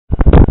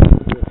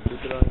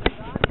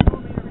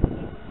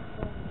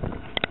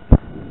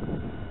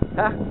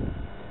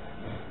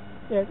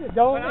Yeah,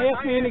 don't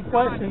ask me any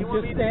questions.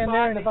 Just stand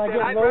there, and if I get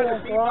low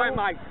on throttle,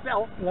 by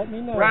myself, let me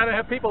know. rather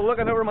have people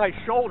looking over my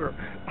shoulder.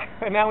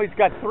 And now he's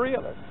got 3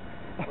 of us.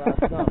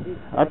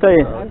 I'll tell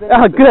you.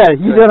 Oh, good.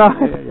 You did all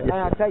right. And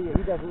I'll tell you,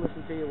 he doesn't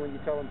listen to you when you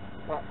tell him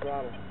pop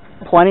throttle.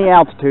 Plenty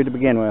altitude to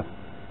begin with.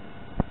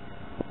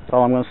 That's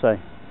all I'm going to say.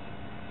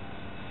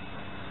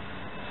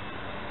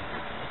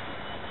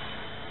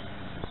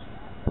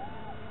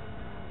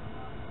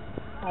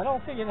 I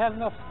don't think it had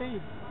enough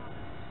speed.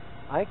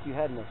 I think you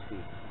had enough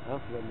speed. I don't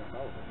think you had enough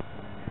elevator.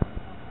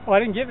 Oh, I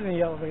didn't give it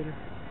any elevator.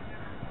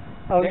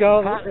 I was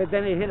going.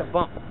 Then it hit a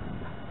bump.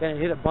 Then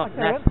it hit a bump.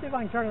 Okay, let's see if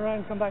I can turn around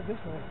and come back this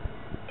way.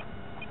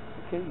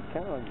 Okay, you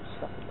kind of on your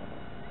stuff a little.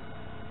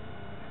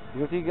 You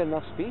don't think you got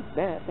enough speed?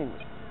 Man, that thing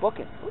was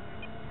booking.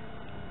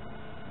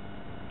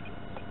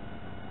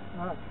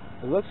 Right.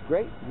 It looks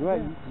great. You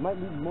might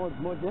need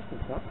more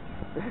distance, huh?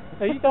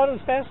 So you thought it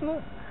was fast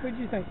enough? What did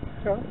you think,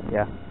 Charlie?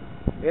 Yeah.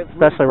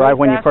 Especially right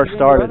when you first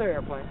started. Other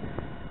airplane.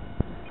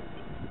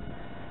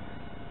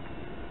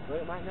 But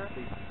it might not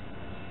be.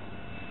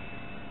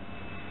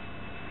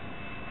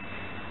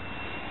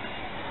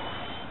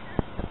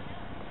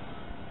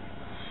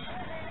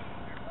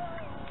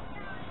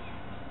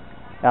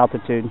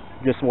 Altitude.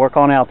 Just work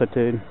on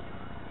altitude.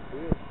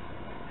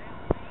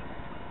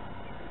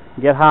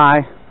 Get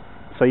high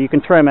so you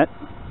can trim it.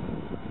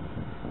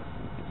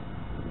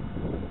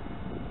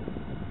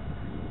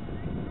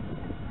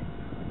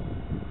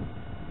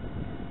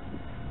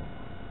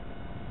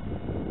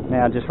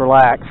 Now just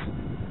relax.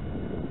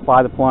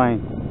 Fly the plane.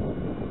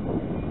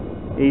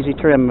 Easy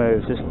trim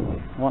moves. Just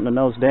wanting to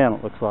nose down,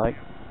 it looks like.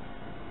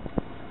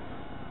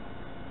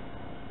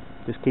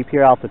 Just keep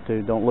your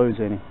altitude. Don't lose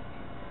any.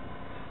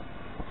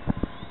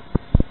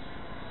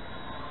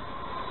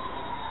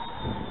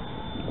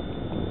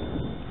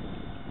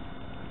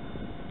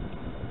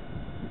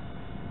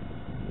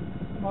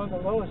 One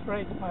of the lowest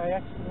rates, my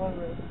extra low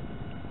rate.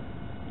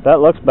 That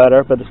looks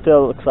better, but it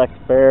still looks like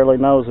it's barely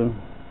nosing.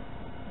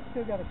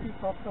 Still got to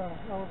keep up the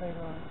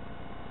elevator on.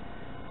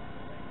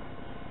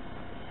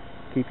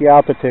 Keep your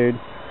altitude.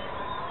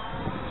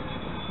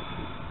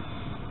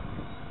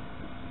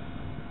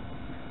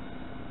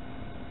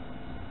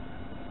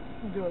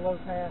 We'll do a low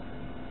pass.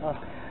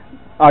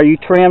 Are you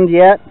trimmed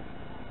yet?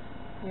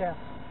 Yeah.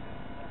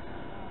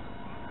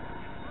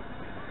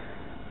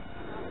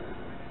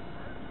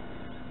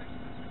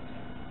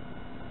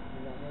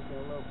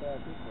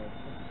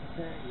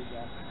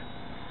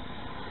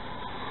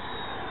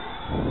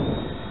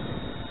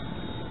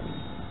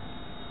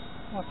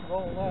 Much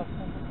roll left.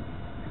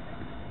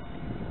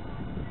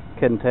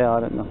 Couldn't tell, I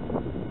didn't know.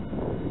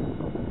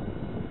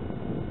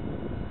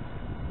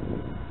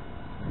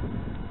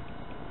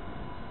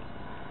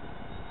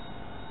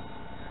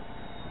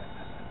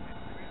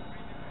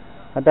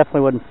 I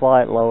definitely wouldn't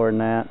fly it lower than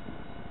that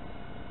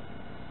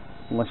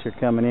unless you're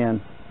coming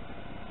in.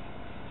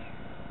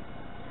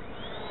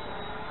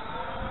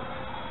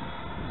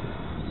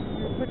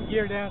 Put the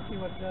gear down, see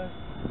what it does.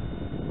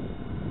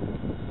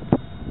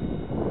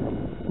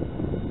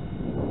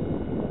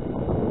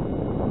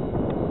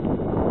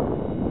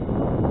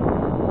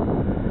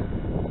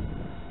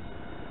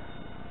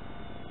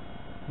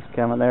 It's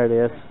coming, there it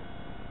is.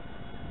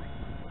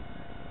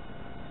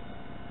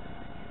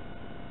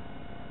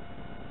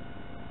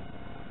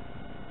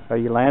 Are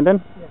you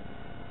landing? Yeah.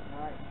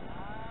 All right.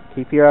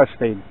 Keep your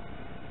airspeed.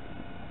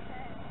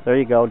 There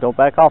you go. Don't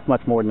back off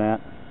much more than that.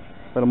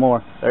 A little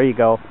more. There you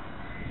go.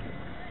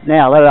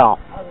 Now let it off.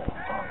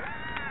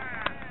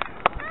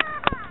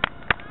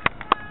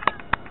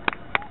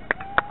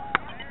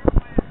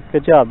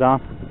 Good job,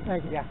 Don.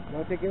 Thank you. Yeah,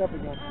 don't take it up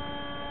again.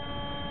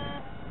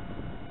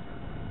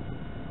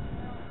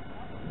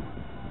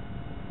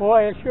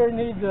 Boy, it sure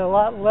needs a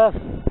lot less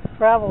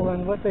travel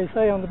than what they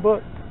say on the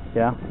book.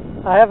 Yeah.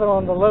 I have it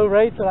on the low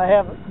rates, and I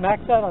have it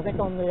maxed out, I think,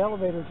 on the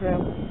elevator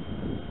trim.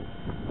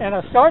 And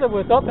I started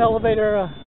with up elevator